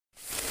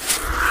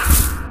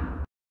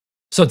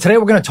So today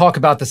we're going to talk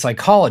about the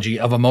psychology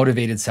of a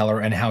motivated seller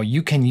and how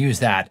you can use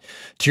that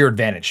to your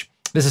advantage.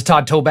 This is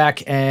Todd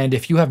Toback, and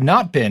if you have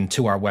not been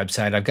to our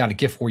website, I've got a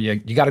gift for you.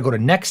 You got to go to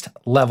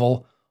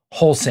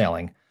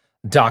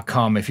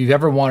nextlevelwholesaling.com. If you've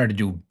ever wanted to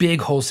do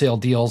big wholesale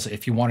deals,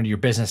 if you wanted your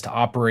business to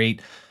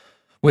operate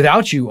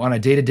without you on a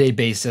day-to-day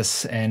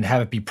basis and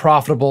have it be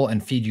profitable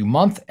and feed you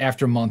month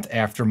after month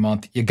after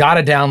month, you got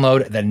to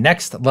download the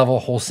Next Level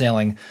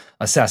Wholesaling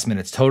Assessment.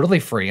 It's totally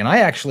free. And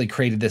I actually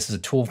created this as a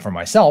tool for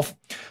myself.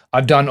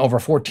 I've done over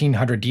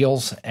 1,400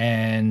 deals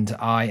and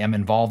I am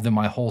involved in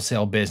my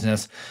wholesale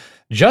business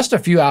just a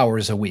few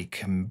hours a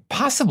week,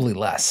 possibly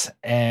less.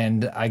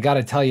 And I got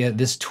to tell you,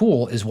 this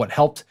tool is what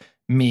helped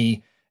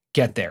me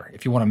get there.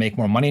 If you want to make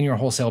more money in your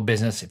wholesale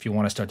business, if you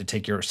want to start to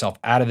take yourself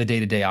out of the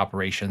day-to-day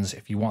operations,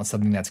 if you want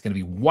something that's going to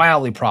be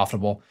wildly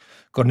profitable,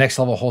 go to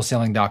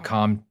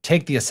nextlevelwholesaling.com,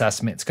 take the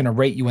assessment. It's going to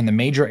rate you in the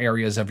major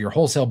areas of your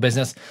wholesale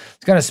business.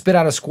 It's going to spit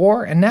out a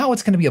score, and now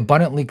it's going to be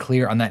abundantly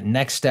clear on that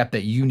next step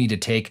that you need to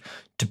take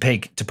to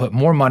put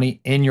more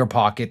money in your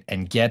pocket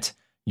and get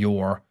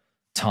your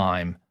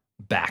time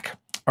back.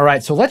 All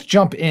right, so let's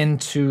jump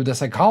into the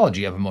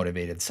psychology of a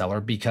motivated seller,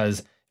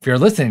 because if you're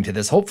listening to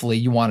this, hopefully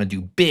you want to do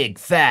big,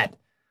 fat,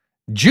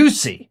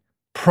 juicy,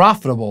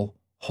 profitable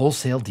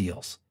wholesale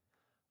deals.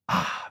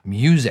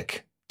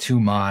 Music to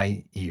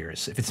my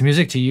ears. If it's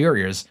music to your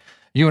ears,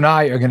 you and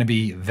I are going to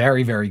be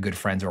very, very good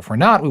friends, or if we're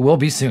not, we will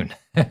be soon.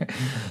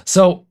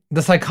 So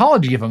the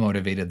psychology of a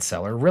motivated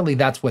seller, really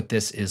that's what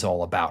this is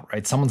all about,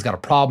 right? Someone's got a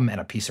problem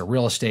and a piece of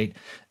real estate.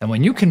 And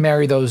when you can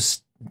marry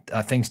those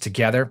things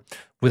together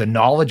with a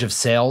knowledge of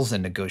sales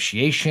and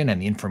negotiation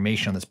and the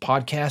information on this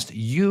podcast,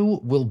 you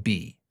will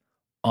be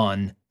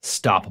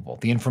unstoppable.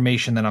 The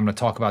information that I'm going to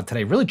talk about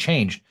today really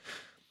changed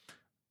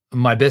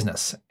my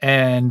business.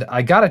 And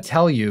I got to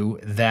tell you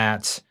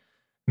that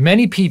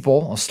many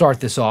people, I'll start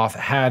this off,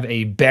 have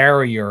a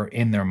barrier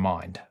in their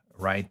mind,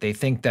 right? They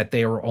think that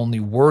they are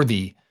only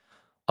worthy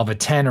of a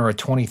 $10,000 or a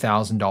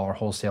 $20,000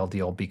 wholesale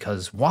deal,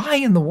 because why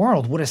in the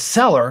world would a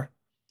seller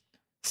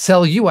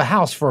sell you a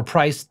house for a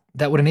price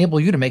that would enable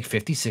you to make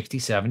 $50,000,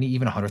 $60,000, $70,000,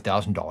 even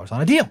 $100,000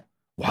 on a deal?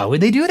 Why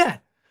would they do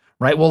that,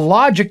 right? Well,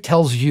 logic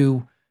tells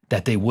you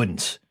that they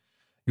wouldn't.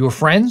 Your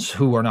friends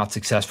who are not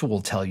successful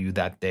will tell you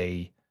that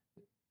they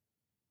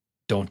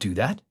don't do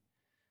that.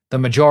 The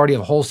majority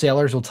of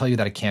wholesalers will tell you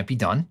that it can't be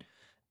done.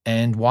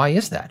 And why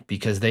is that?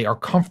 Because they are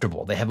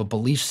comfortable. They have a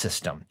belief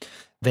system.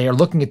 They are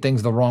looking at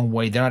things the wrong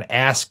way. They're not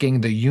asking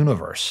the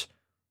universe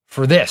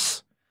for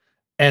this.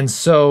 And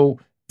so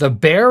the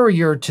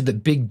barrier to the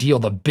big deal,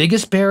 the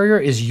biggest barrier,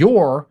 is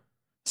your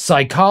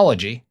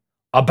psychology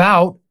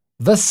about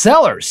the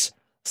seller's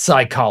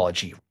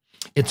psychology.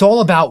 It's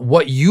all about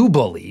what you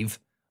believe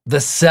the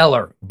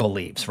seller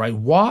believes, right?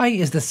 Why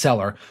is the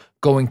seller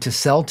going to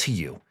sell to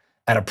you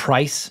at a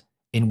price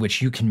in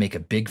which you can make a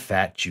big,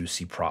 fat,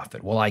 juicy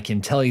profit? Well, I can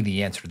tell you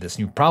the answer to this,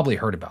 and you've probably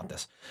heard about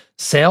this.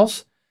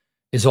 Sales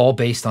is all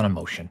based on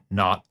emotion,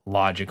 not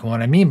logic. And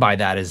what I mean by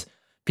that is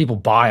people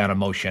buy on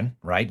emotion,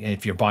 right? And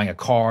if you're buying a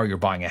car, you're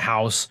buying a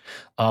house.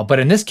 But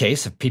in this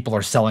case, if people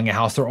are selling a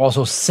house, they're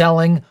also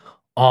selling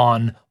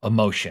on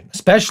emotion,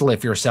 especially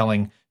if you're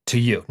selling to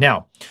you.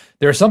 Now,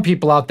 there are some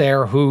people out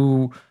there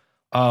who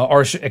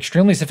are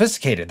extremely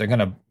sophisticated. They're going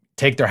to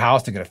take their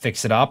house, they're going to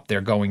fix it up,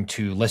 they're going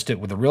to list it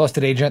with a real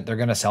estate agent, they're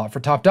going to sell it for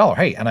top dollar.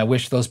 Hey, and I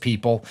wish those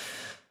people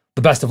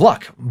the best of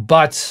luck.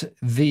 But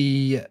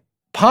the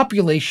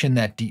population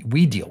that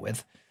we deal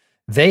with,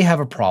 they have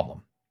a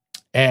problem.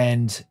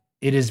 And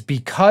it is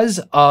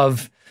because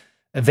of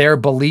their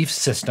belief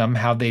system,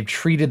 how they've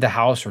treated the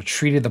house or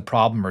treated the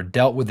problem or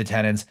dealt with the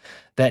tenants,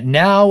 that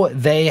now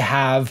they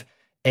have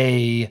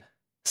a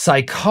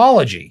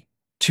psychology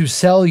to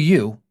sell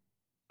you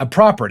a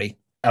property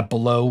at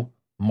below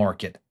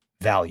market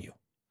value.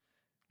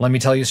 Let me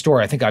tell you a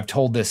story. I think I've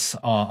told this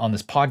on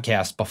this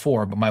podcast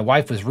before, but my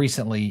wife was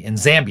recently in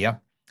Zambia,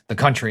 the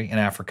country in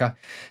Africa,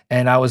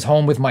 and I was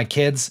home with my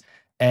kids.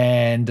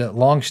 And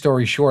long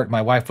story short,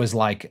 my wife was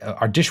like,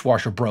 our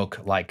dishwasher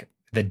broke like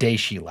the day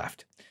she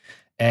left.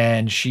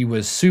 And she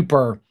was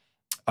super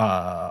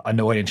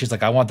annoyed. And she's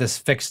like, I want this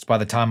fixed by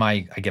the time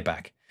I get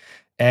back.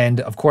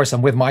 And of course,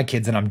 I'm with my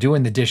kids and I'm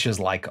doing the dishes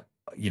like,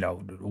 you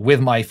know, with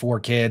my 4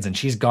 kids, and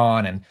she's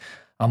gone. And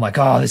I'm like,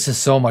 oh, this is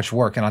so much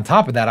work. And on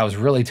top of that, I was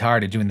really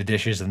tired of doing the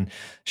dishes. And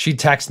she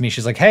texted me.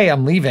 She's like, hey,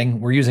 I'm leaving.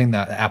 We're using the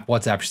app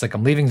WhatsApp. She's like,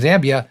 I'm leaving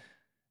Zambia.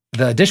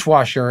 The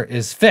dishwasher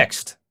is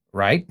fixed,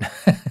 right?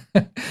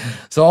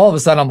 So all of a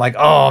sudden I'm like,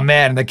 oh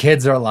man, and the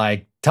kids are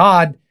like,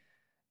 Todd,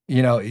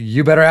 you know,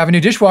 you better have a new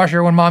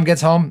dishwasher when mom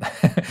gets home.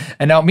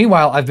 And now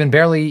meanwhile, I've been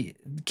barely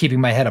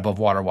keeping my head above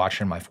water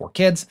watching my 4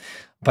 kids,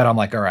 but I'm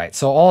like, all right.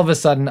 So all of a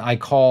sudden I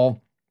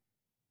call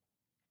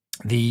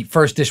the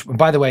first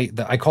by the way,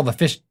 I call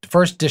the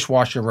first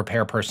dishwasher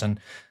repair person,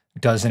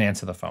 doesn't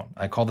answer the phone.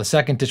 I call the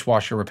second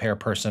dishwasher repair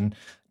person,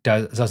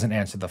 doesn't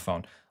answer the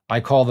phone.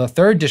 I call the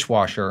third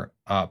dishwasher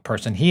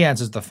person, he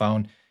answers the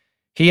phone.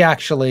 He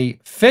actually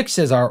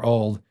fixes our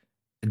old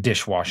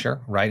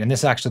dishwasher, right? And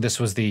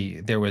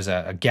there was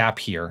a gap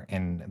here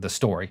in the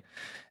story.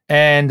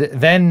 And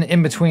then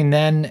in between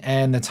then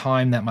and the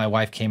time that my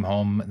wife came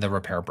home, the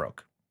repair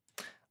broke.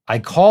 I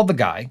called the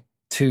guy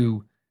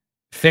to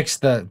fix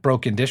the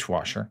broken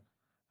dishwasher.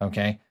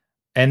 Okay.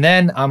 And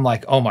then I'm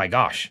like, oh my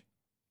gosh,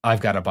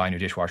 I've got to buy a new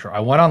dishwasher. I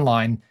went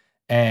online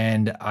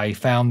and I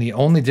found the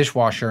only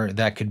dishwasher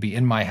that could be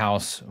in my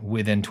house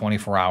within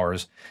 24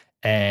 hours.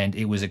 And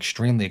it was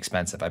extremely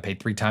expensive. I paid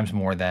 3 times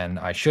more than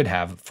I should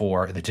have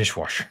for the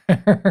dishwasher.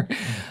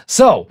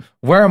 So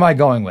where am I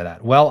going with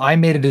that? Well, I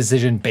made a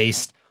decision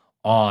based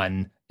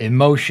on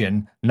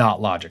emotion,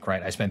 not logic,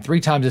 right? I spent 3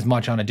 times as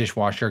much on a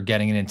dishwasher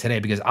getting it in today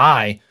because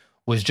I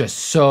was just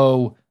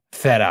so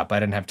fed up. I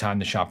didn't have time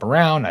to shop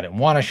around. I didn't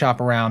want to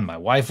shop around. My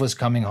wife was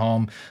coming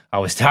home. I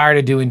was tired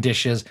of doing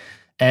dishes.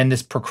 And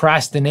this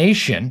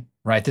procrastination,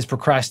 right? This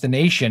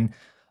procrastination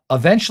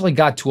eventually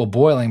got to a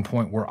boiling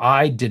point where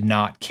I did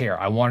not care.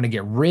 I wanted to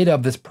get rid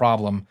of this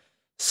problem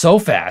so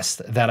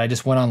fast that I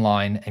just went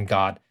online and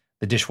got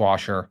the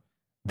dishwasher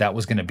that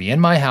was going to be in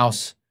my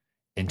house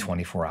in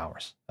 24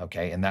 hours.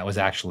 Okay. And that was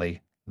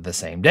actually the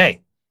same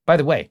day. By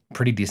the way,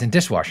 pretty decent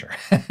dishwasher.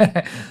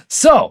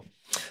 So,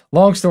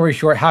 long story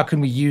short, how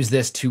can we use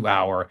this to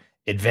our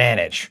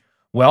advantage?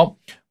 Well,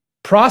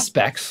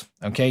 prospects,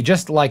 okay,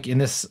 just like in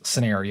this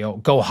scenario,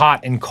 go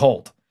hot and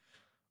cold,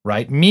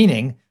 right?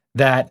 Meaning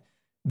that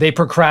they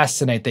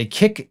procrastinate, they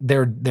kick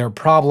their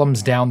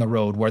problems down the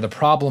road where the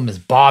problem is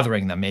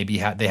bothering them.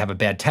 Maybe they have a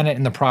bad tenant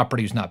in the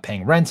property who's not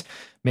paying rent.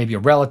 Maybe a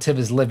relative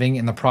is living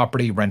in the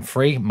property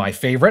rent-free, my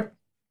favorite.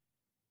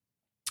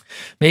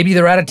 Maybe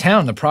they're out of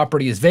town, the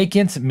property is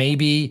vacant.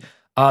 Maybe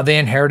they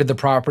inherited the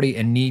property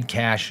and need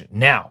cash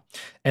now.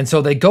 And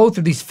so they go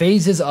through these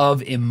phases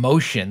of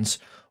emotions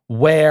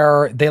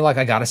where they like,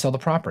 I got to sell the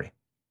property,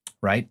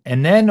 right?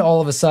 And then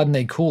all of a sudden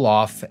they cool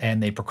off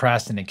and they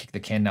procrastinate, kick the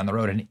can down the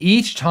road. And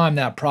each time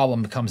that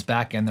problem comes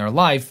back in their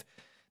life,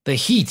 the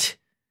heat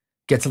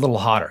gets a little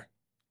hotter,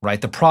 right?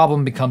 The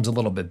problem becomes a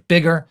little bit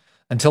bigger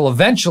until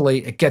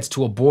eventually it gets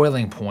to a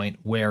boiling point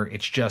where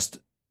it's just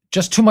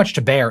too much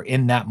to bear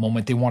in that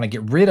moment. They want to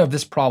get rid of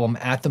this problem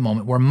at the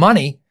moment where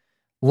money,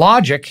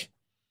 logic,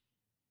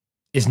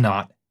 is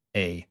not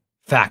a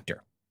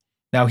factor.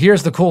 Now,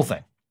 here's the cool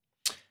thing.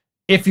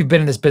 If you've been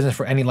in this business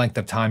for any length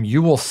of time,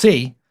 you will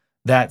see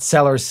that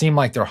sellers seem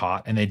like they're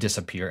hot and they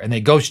disappear and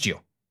they ghost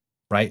you,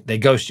 right? They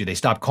ghost you. They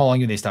stop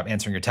calling you. They stop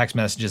answering your text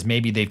messages.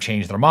 Maybe they've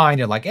changed their mind.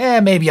 You're like,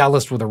 maybe I'll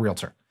list with a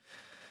realtor.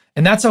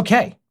 And that's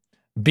okay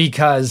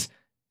because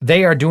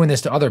they are doing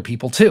this to other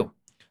people too.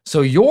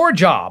 So your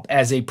job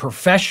as a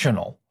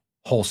professional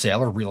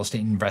wholesaler, real estate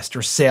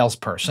investor,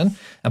 salesperson,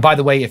 and by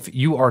the way, if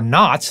you are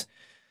not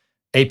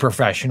a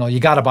professional, you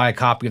got to buy a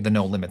copy of the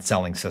No Limit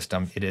Selling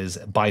System. It is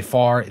by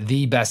far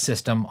the best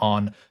system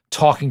on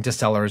talking to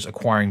sellers,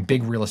 acquiring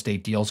big real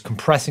estate deals,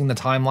 compressing the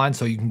timeline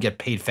so you can get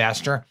paid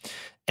faster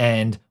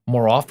and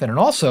more often. And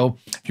also,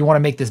 if you want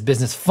to make this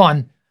business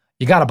fun,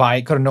 you got to buy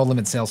it. Go to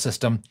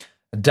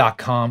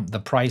nolimitsalesystem.com. The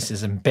price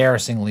is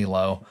embarrassingly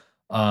low.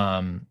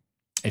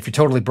 If you're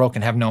totally broke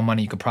and have no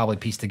money, you could probably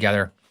piece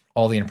together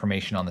all the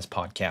information on this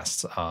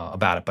podcast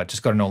about it, but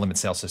just go to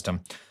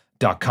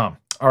nolimitsalesystem.com.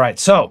 All right,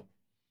 so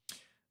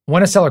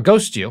when a seller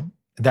ghosts you,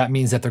 that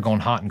means that they're going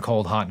hot and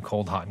cold, hot and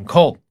cold, hot and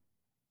cold.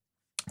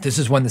 This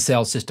is when the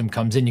sales system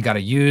comes in. You got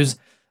to use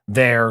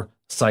their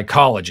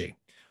psychology.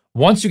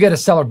 Once you get a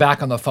seller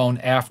back on the phone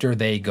after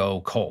they go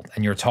cold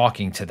and you're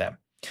talking to them,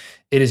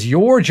 it is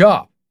your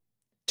job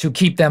to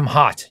keep them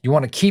hot. You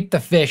want to keep the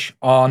fish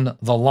on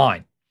the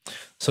line.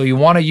 So you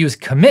want to use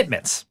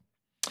commitments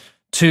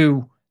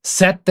to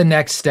set the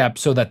next step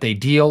so that they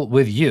deal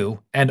with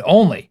you and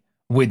only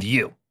with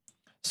you.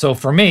 So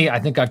for me, I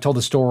think I've told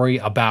the story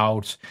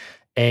about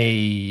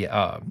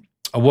a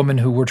woman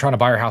who we're trying to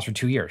buy her house for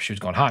 2 years. She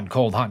was going hot and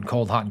cold, hot and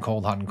cold, hot and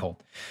cold, hot and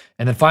cold.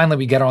 And then finally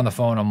we get her on the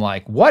phone. I'm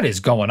like, what is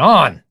going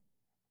on?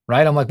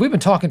 Right? I'm like, we've been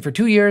talking for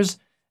 2 years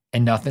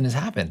and nothing has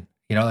happened.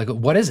 You know, like,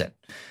 what is it?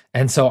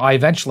 And so I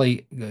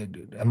eventually,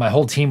 my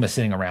whole team was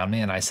sitting around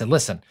me and I said,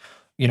 listen,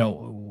 you know,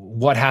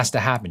 what has to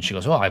happen? She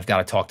goes, well, I've got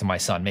to talk to my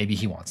son. Maybe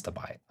he wants to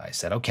buy it. I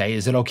said, okay,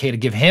 is it okay to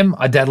give him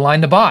a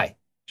deadline to buy?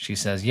 She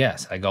says,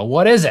 yes. I go,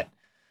 what is it?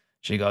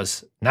 She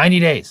goes,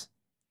 90 days.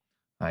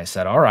 I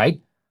said, all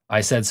right.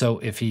 I said, so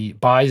if he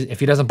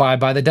doesn't buy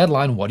by the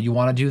deadline, what do you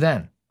want to do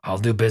then? I'll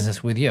do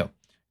business with you.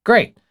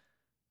 Great.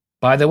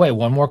 By the way,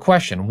 one more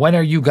question. When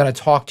are you going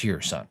to talk to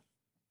your son?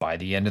 By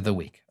the end of the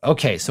week.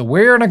 Okay, so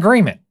we're in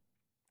agreement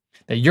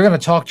that you're going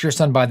to talk to your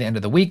son by the end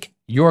of the week.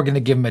 You're going to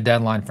give him a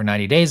deadline for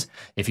 90 days.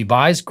 If he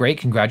buys, great,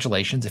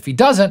 congratulations. If he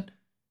doesn't,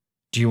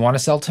 do you want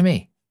to sell to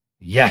me?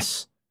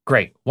 Yes.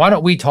 Great. Why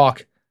don't we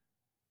talk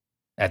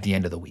at the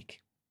end of the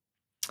week?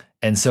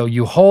 And so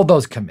you hold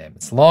those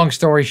commitments. Long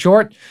story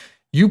short,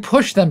 you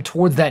push them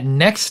towards that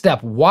next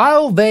step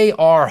while they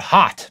are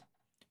hot.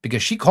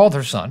 Because she called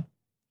her son.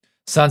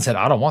 Son said,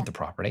 I don't want the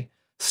property.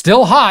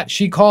 Still hot,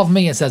 she called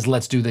me and says,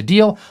 let's do the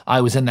deal.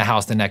 I was in the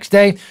house the next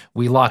day.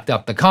 We locked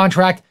up the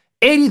contract.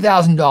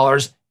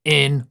 $80,000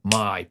 in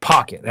my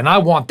pocket. And I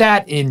want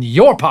that in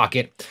your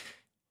pocket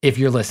if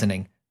you're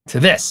listening to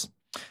this.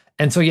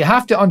 And so you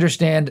have to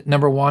understand,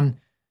 number one,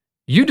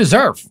 you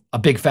deserve a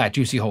big, fat,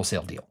 juicy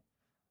wholesale deal.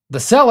 The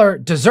seller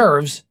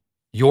deserves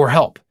your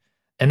help.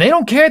 And they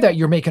don't care that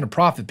you're making a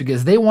profit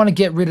because they want to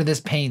get rid of this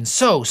pain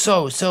so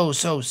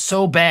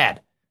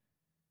bad.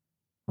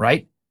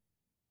 Right?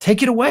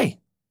 Take it away.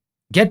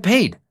 Get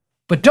paid.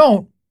 But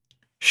don't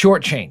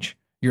shortchange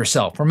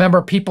yourself.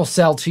 Remember, people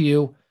sell to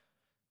you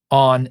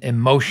on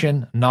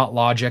emotion, not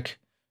logic.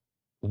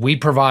 We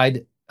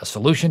provide a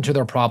solution to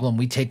their problem.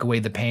 We take away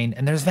the pain,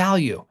 and there's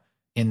value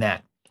in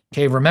that.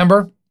 Okay,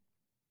 remember,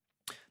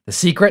 the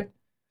secret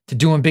to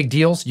doing big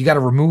deals, you got to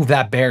remove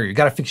that barrier. You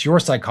got to fix your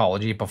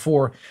psychology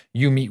before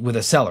you meet with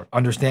a seller.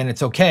 Understand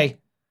it's okay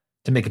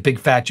to make a big,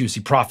 fat,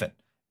 juicy profit.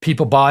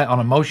 People buy on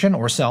emotion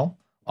or sell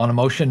on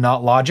emotion,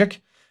 not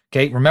logic.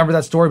 Okay, remember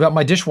that story about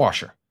my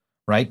dishwasher,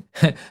 right?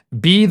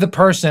 Be the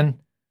person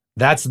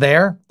that's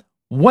there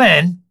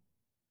when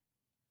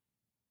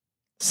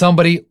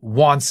somebody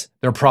wants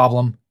their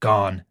problem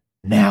gone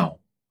now.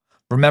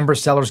 Remember,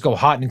 sellers go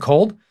hot and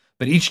cold,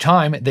 but each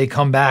time they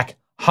come back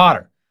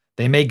hotter.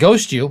 They may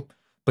ghost you,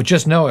 but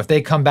just know if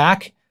they come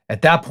back,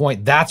 at that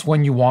point, that's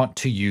when you want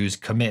to use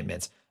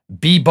commitments.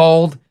 Be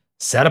bold,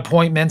 set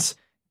appointments,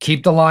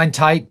 keep the line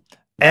tight,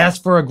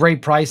 ask for a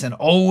great price, and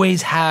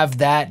always have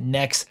that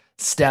next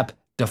step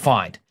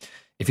defined.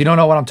 If you don't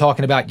know what I'm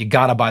talking about, you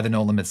gotta buy the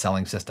No Limit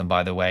Selling System,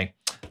 by the way.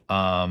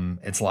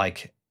 It's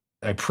like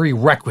a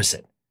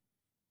prerequisite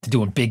to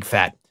doing big,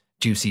 fat,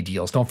 juicy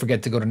deals. Don't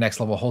forget to go to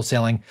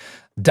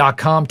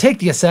nextlevelwholesaling.com. Take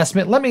the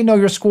assessment. Let me know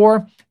your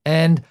score,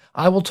 and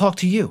I will talk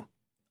to you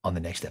on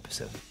the next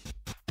episode.